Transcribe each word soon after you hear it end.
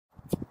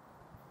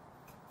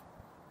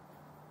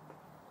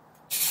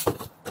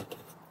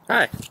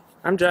Hi,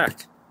 I'm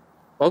Jack.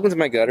 Welcome to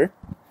my gutter.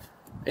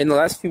 In the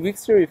last few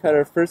weeks here, we've had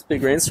our first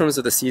big rainstorms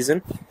of the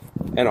season,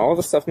 and all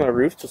the stuff on my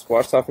roof just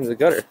washed off into the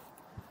gutter.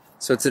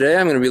 So today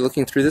I'm going to be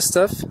looking through this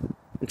stuff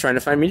and trying to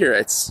find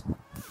meteorites.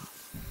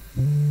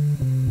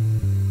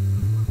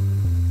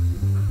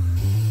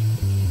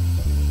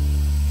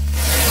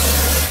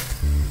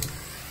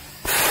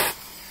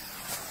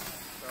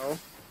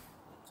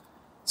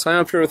 So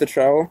I'm up here with a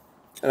trowel,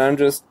 and I'm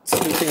just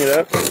scooping it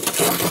up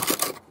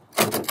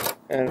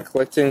and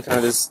collecting kind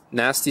of this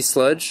nasty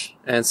sludge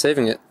and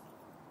saving it.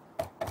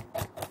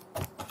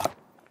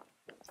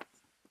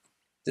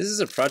 This is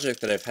a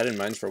project that I've had in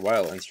mind for a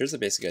while, and here's the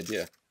basic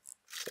idea.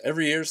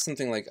 Every year,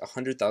 something like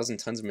 100,000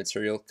 tons of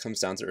material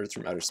comes down to Earth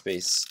from outer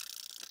space,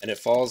 and it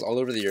falls all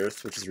over the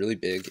Earth, which is really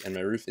big, and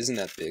my roof isn't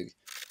that big,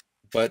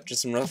 but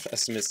just some rough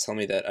estimates tell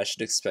me that I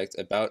should expect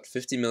about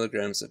 50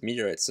 milligrams of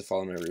meteorites to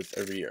fall on my roof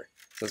every year.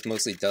 So it's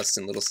mostly dust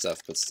and little stuff,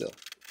 but still.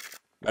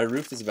 My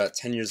roof is about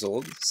 10 years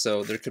old,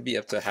 so there could be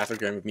up to half a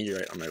gram of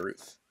meteorite on my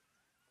roof.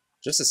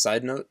 Just a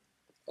side note,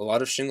 a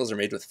lot of shingles are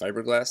made with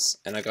fiberglass,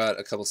 and I got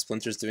a couple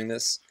splinters doing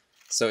this,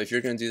 so if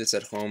you're going to do this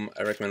at home,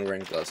 I recommend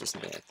wearing gloves or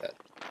something like that.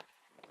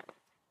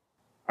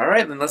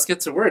 Alright, then let's get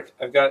to work.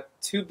 I've got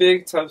two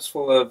big tubs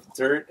full of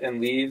dirt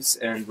and leaves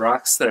and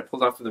rocks that I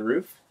pulled off of the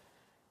roof,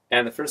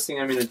 and the first thing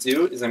I'm going to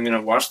do is I'm going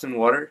to wash them in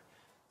water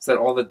so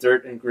that all the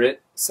dirt and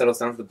grit settles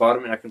down to the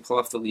bottom and I can pull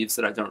off the leaves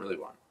that I don't really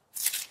want.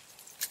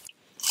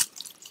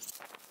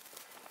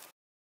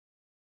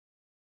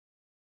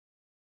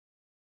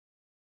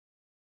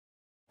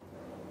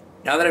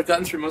 Now that I've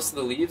gotten through most of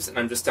the leaves and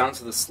I'm just down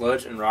to the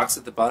sludge and rocks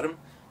at the bottom,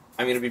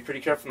 I'm going to be pretty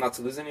careful not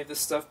to lose any of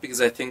this stuff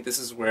because I think this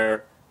is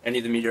where any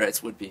of the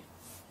meteorites would be.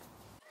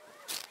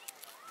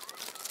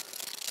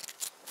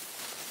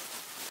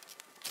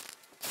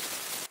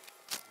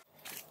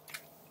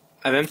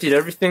 I've emptied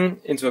everything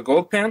into a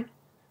gold pan,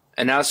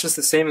 and now it's just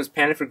the same as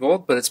panning for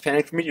gold, but it's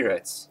panning for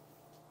meteorites.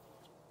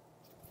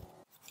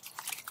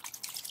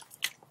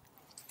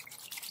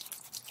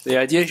 The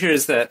idea here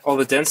is that all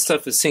the dense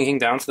stuff is sinking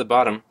down to the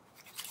bottom,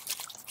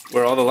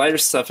 where all the lighter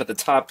stuff at the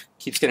top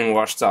keeps getting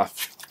washed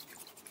off.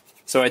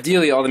 So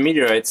ideally, all the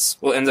meteorites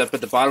will end up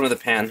at the bottom of the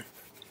pan,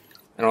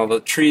 and all the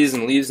trees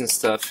and leaves and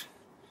stuff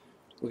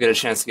will get a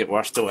chance to get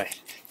washed away.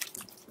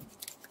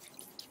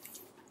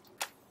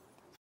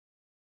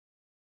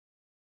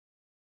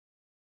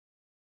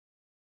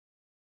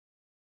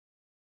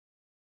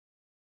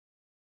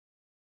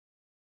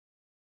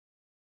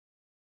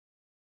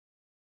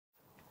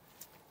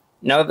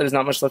 Now that there's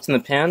not much left in the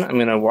pan, I'm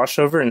going to wash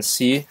over and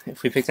see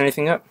if we picked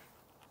anything up.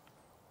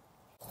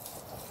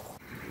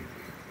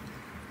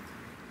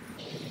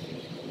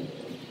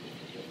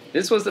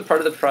 This was the part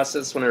of the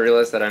process when I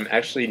realized that I'm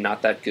actually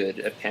not that good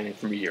at panning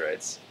for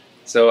meteorites.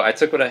 So I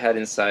took what I had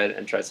inside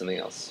and tried something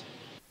else.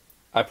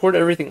 I poured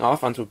everything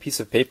off onto a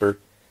piece of paper,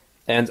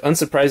 and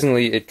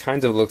unsurprisingly it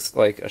kind of looks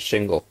like a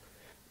shingle,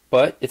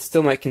 but it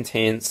still might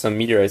contain some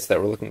meteorites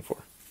that we're looking for.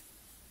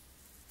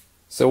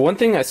 So one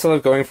thing I still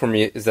have going for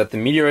me is that the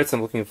meteorites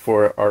I'm looking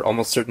for are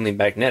almost certainly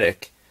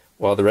magnetic,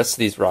 while the rest of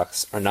these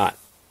rocks are not.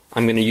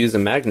 I'm going to use a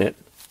magnet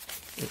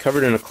and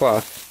cover it in a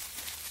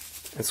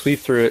cloth and sweep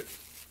through it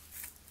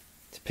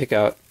to pick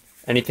out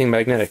anything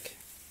magnetic.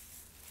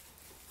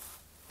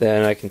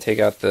 Then I can take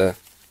out the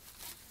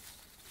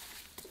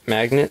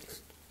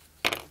magnet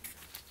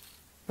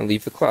and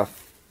leave the cloth.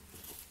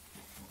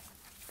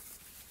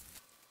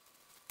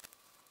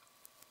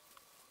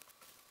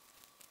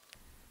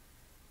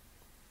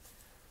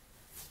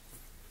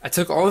 I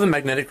took all of the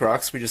magnetic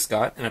rocks we just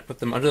got and I put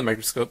them under the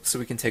microscope so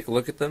we can take a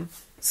look at them,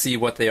 see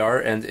what they are,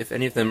 and if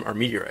any of them are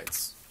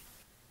meteorites.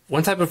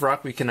 One type of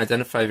rock we can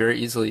identify very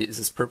easily is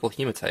this purple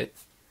hematite.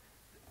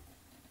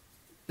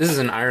 This is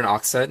an iron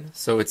oxide,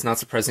 so it's not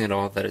surprising at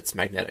all that it's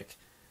magnetic,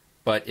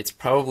 but it's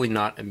probably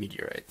not a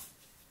meteorite.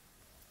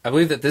 I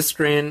believe that this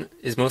grain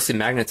is mostly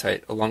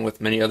magnetite along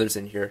with many others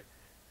in here,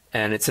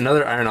 and it's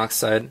another iron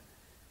oxide,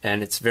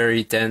 and it's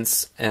very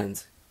dense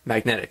and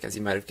magnetic, as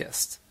you might have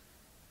guessed.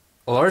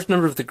 A large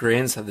number of the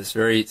grains have this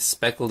very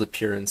speckled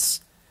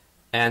appearance,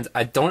 and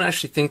I don't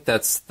actually think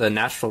that's the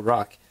natural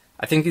rock.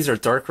 I think these are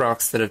dark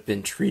rocks that have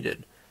been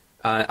treated.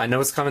 I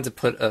know it's common to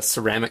put a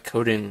ceramic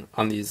coating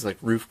on these like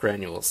roof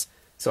granules,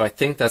 so I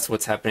think that's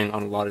what's happening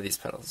on a lot of these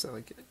petals. So,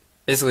 like,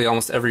 basically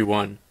almost every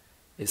one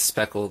is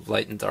speckled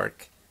light and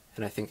dark,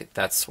 and I think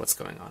that's what's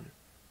going on.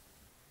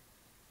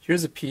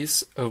 Here's a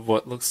piece of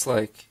what looks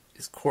like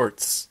is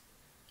quartz,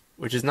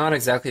 which is not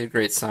exactly a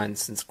great sign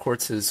since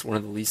quartz is one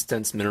of the least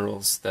dense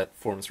minerals that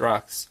forms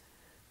rocks.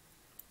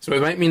 So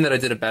it might mean that I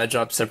did a bad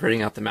job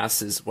separating out the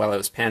masses while I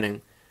was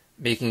panning,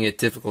 making it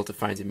difficult to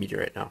find a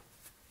meteorite now.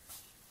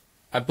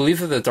 I believe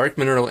that the dark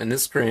mineral in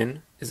this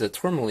grain is a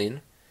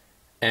tourmaline,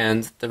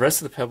 and the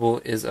rest of the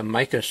pebble is a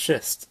mica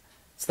schist,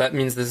 so that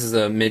means this is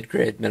a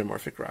mid-grade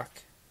metamorphic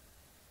rock.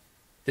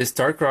 This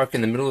dark rock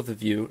in the middle of the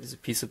view is a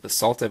piece of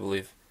basalt, I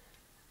believe,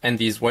 and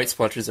these white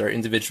splotches are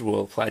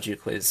individual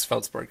plagioclase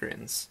feldspar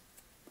grains.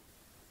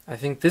 I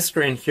think this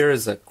grain here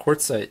is a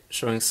quartzite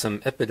showing some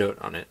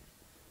epidote on it.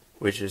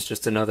 which is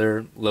just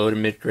another low to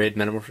mid-grade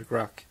metamorphic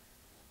rock.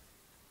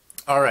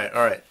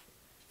 Alright.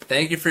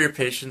 Thank you for your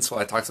patience while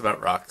I talked about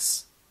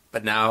rocks.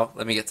 But now,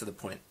 let me get to the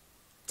point.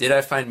 Did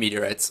I find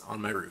meteorites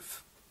on my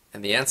roof?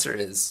 And the answer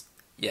is,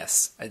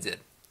 yes, I did.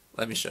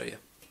 Let me show you.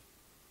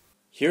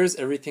 Here's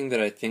everything that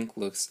I think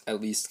looks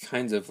at least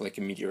kind of like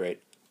a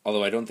meteorite,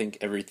 although I don't think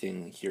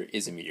everything here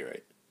is a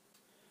meteorite.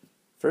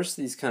 First,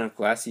 these kind of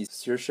glassy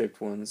sphere-shaped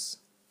ones,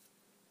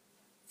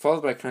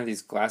 followed by kind of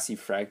these glassy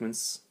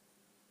fragments.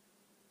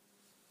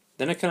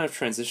 Then a kind of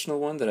transitional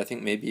one that I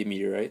think may be a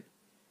meteorite.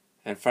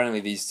 And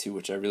finally these two,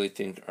 which I really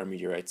think are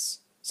meteorites.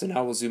 So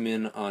now we'll zoom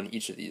in on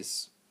each of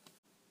these.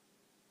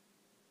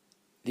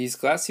 These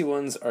glassy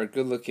ones are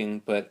good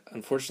looking, but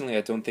unfortunately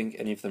I don't think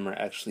any of them are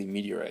actually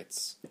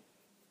meteorites.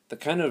 The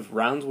kind of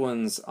round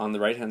ones on the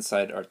right hand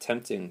side are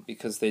tempting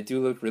because they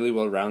do look really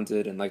well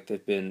rounded and like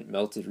they've been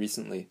melted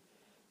recently.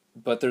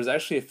 But there's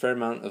actually a fair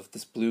amount of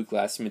this blue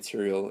glassy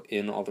material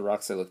in all the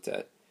rocks I looked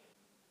at.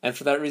 And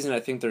for that reason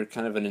I think they're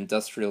kind of an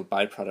industrial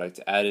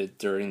byproduct added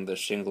during the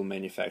shingle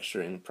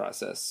manufacturing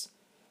process.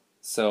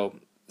 So,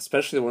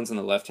 especially the ones on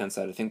the left hand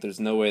side, I think there's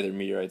no way they're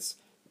meteorites,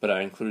 but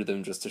I included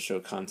them just to show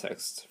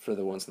context for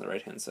the ones on the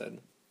right hand side.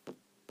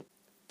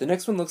 The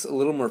next one looks a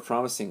little more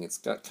promising. It's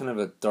got kind of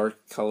a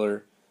dark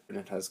color and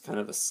it has kind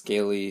of a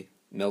scaly,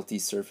 melty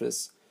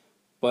surface.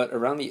 But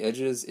around the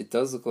edges, it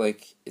does look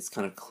like it's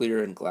kind of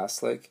clear and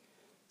glass-like.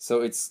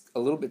 So it's a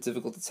little bit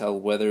difficult to tell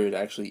whether it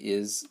actually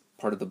is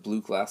part of the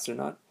blue glass or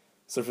not.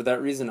 So for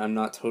that reason, I'm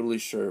not totally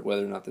sure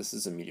whether or not this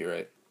is a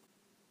meteorite.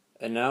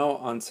 And now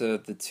onto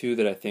the two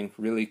that I think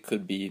really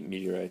could be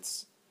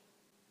meteorites.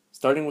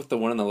 Starting with the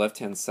one on the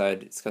left-hand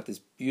side, it's got this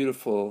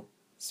beautiful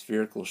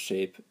spherical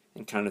shape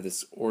and kind of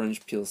this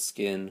orange peel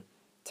skin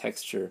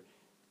texture.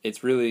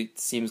 It really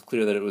seems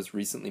clear that it was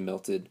recently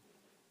melted,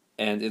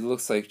 and it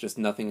looks like just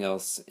nothing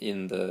else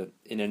in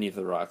any of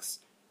the rocks.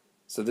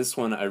 So this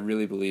one I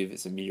really believe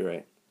is a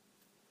meteorite.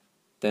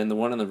 Then the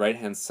one on the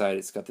right-hand side,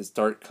 it's got this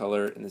dark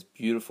color and this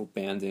beautiful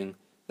banding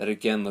that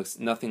again looks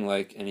nothing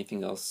like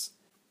anything else.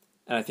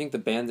 And I think the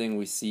banding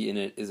we see in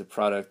it is a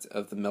product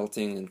of the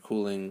melting and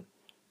cooling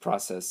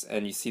process,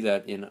 and you see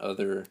that in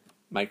other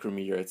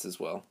micrometeorites as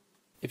well.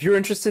 If you're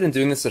interested in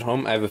doing this at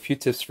home, I have a few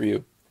tips for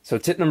you. So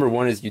tip number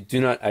one is you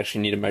do not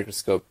actually need a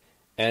microscope.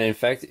 And in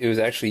fact, it was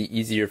actually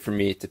easier for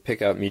me to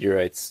pick out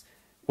meteorites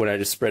when I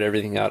just spread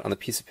everything out on the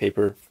piece of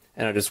paper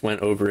and I just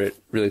went over it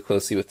really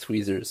closely with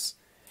tweezers.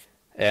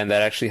 And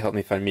that actually helped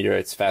me find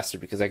meteorites faster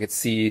because I could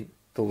see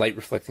the light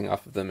reflecting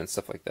off of them and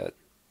stuff like that.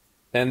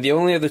 And the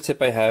only other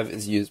tip I have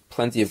is use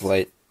plenty of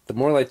light. The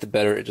more light the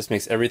better, it just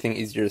makes everything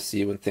easier to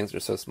see when things are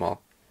so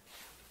small.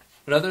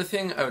 Another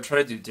thing I would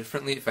try to do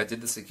differently if I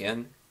did this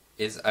again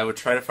is I would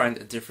try to find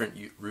a different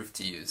roof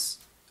to use.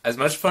 As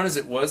much fun as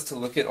it was to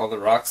look at all the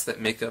rocks that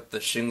make up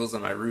the shingles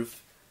on my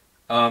roof,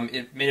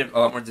 it made it a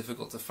lot more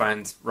difficult to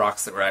find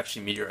rocks that were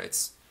actually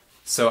meteorites.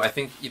 So I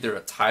think either a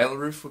tile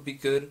roof would be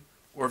good,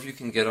 or if you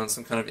can get on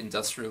some kind of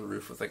industrial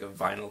roof with like a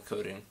vinyl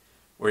coating,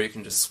 where you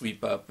can just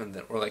sweep up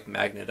or like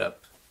magnet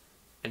up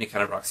any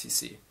kind of rocks you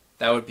see.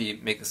 That would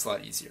make this a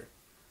lot easier.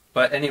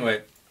 But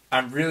anyway,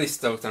 I'm really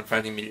stoked on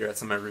finding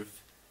meteorites on my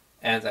roof,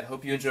 and I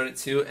hope you enjoyed it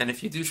too, and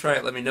if you do try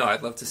it, let me know.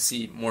 I'd love to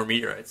see more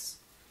meteorites.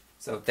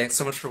 So thanks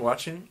so much for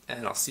watching,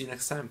 and I'll see you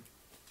next time.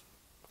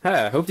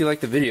 Hi, I hope you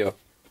liked the video.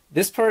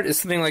 This part is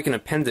something like an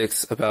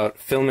appendix about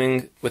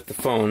filming with the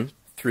phone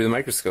through the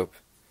microscope.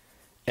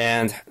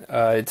 And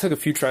it took a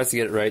few tries to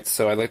get it right,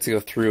 so I'd like to go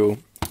through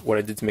what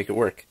I did to make it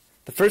work.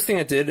 The first thing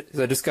I did is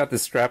I just got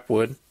this scrap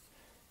wood,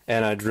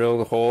 and I drilled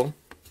a hole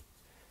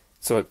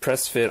so it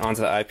pressed fit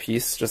onto the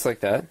eyepiece, just like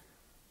that.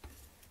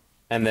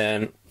 And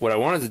then what I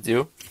wanted to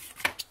do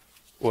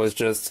was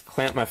just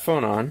clamp my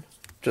phone on,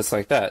 just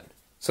like that.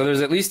 So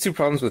there's at least two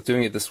problems with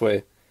doing it this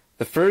way.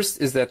 The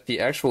first is that the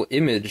actual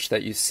image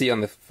that you see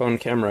on the phone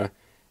camera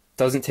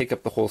doesn't take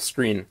up the whole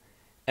screen.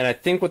 And I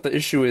think what the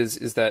issue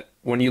is that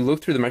when you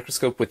look through the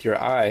microscope with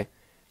your eye,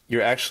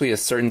 you're actually a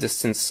certain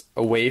distance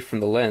away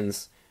from the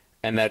lens,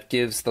 and that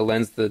gives the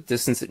lens the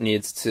distance it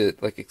needs to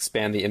like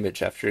expand the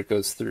image after it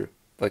goes through,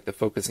 like the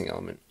focusing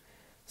element.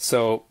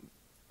 So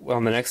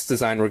on the next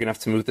design, we're going to have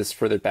to move this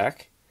further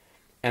back.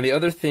 And the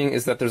other thing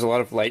is that there's a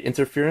lot of light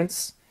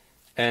interference.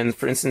 And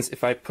for instance,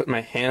 if I put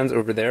my hands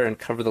over there and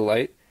cover the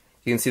light,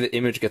 you can see the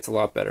image gets a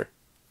lot better.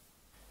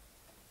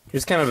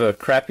 Here's kind of a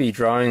crappy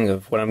drawing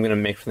of what I'm going to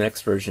make for the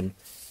next version.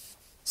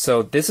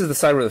 So this is the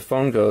side where the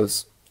phone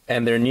goes,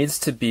 and there needs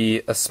to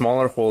be a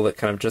smaller hole that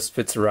kind of just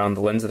fits around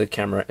the lens of the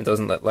camera and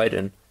doesn't let light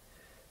in.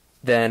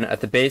 Then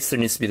at the base there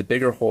needs to be the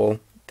bigger hole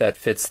that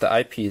fits the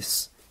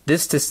eyepiece.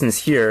 This distance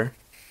here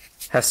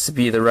has to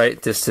be the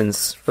right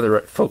distance for the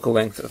right focal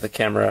length of the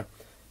camera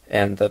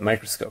and the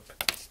microscope.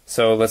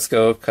 So let's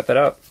go cut that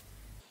out.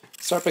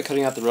 Start by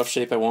cutting out the rough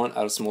shape I want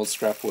out of some old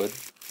scrap wood.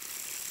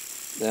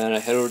 Then I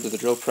head over to the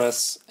drill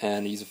press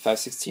and use a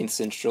 5/16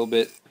 inch drill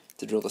bit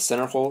to drill the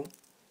center hole,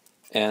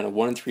 and a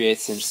 1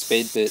 3/8 inch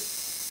spade bit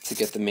to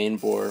get the main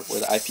bore where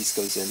the eyepiece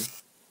goes in.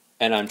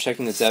 And I'm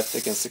checking the depth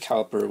against the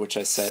caliper which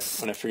I set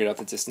when I figured out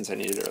the distance I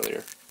needed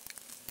earlier.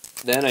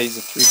 Then I use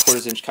a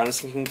 3/4 inch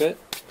countersinking bit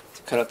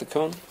to cut out the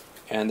cone,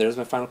 and there's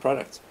my final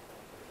product.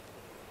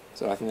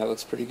 So I think that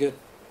looks pretty good.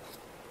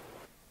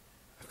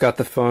 I've got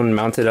the phone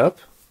mounted up,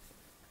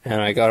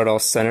 and I got it all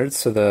centered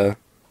so the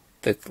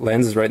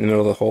lens is right in the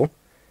middle of the hole.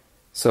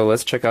 So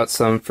let's check out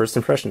some first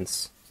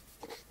impressions.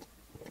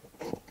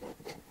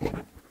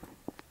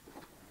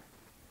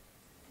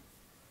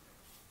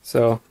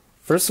 So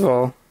first of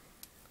all,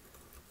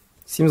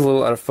 seems a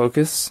little out of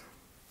focus.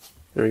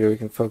 There we go, we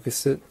can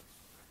focus it.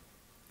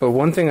 But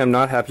one thing I'm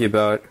not happy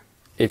about,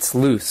 it's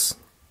loose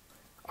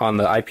on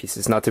the eyepiece.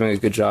 It's not doing a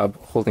good job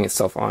holding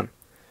itself on.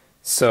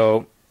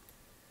 So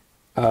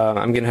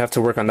I'm going to have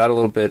to work on that a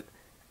little bit.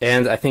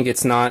 And I think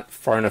it's not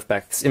far enough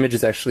back. This image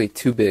is actually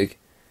too big.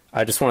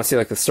 I just want to see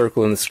like the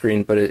circle in the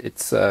screen, but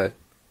it's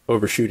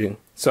overshooting.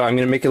 So I'm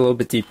going to make it a little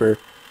bit deeper,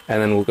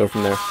 and then we'll go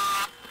from there.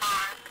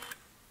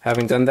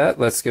 Having done that,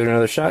 let's give it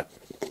another shot.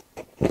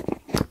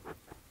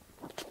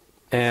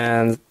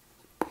 And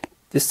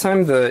this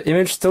time the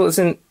image still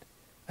isn't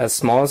as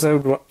small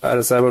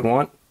as I would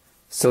want.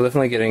 Still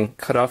definitely getting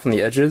cut off on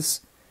the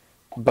edges,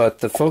 but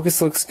the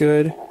focus looks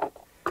good,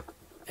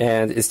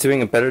 and it's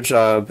doing a better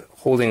job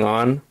holding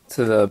on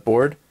to the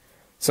board.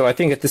 So I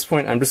think at this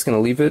point I'm just going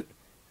to leave it,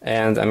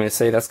 and I'm going to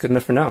say that's good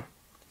enough for now.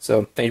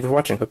 So thank you for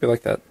watching. Hope you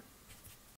like that.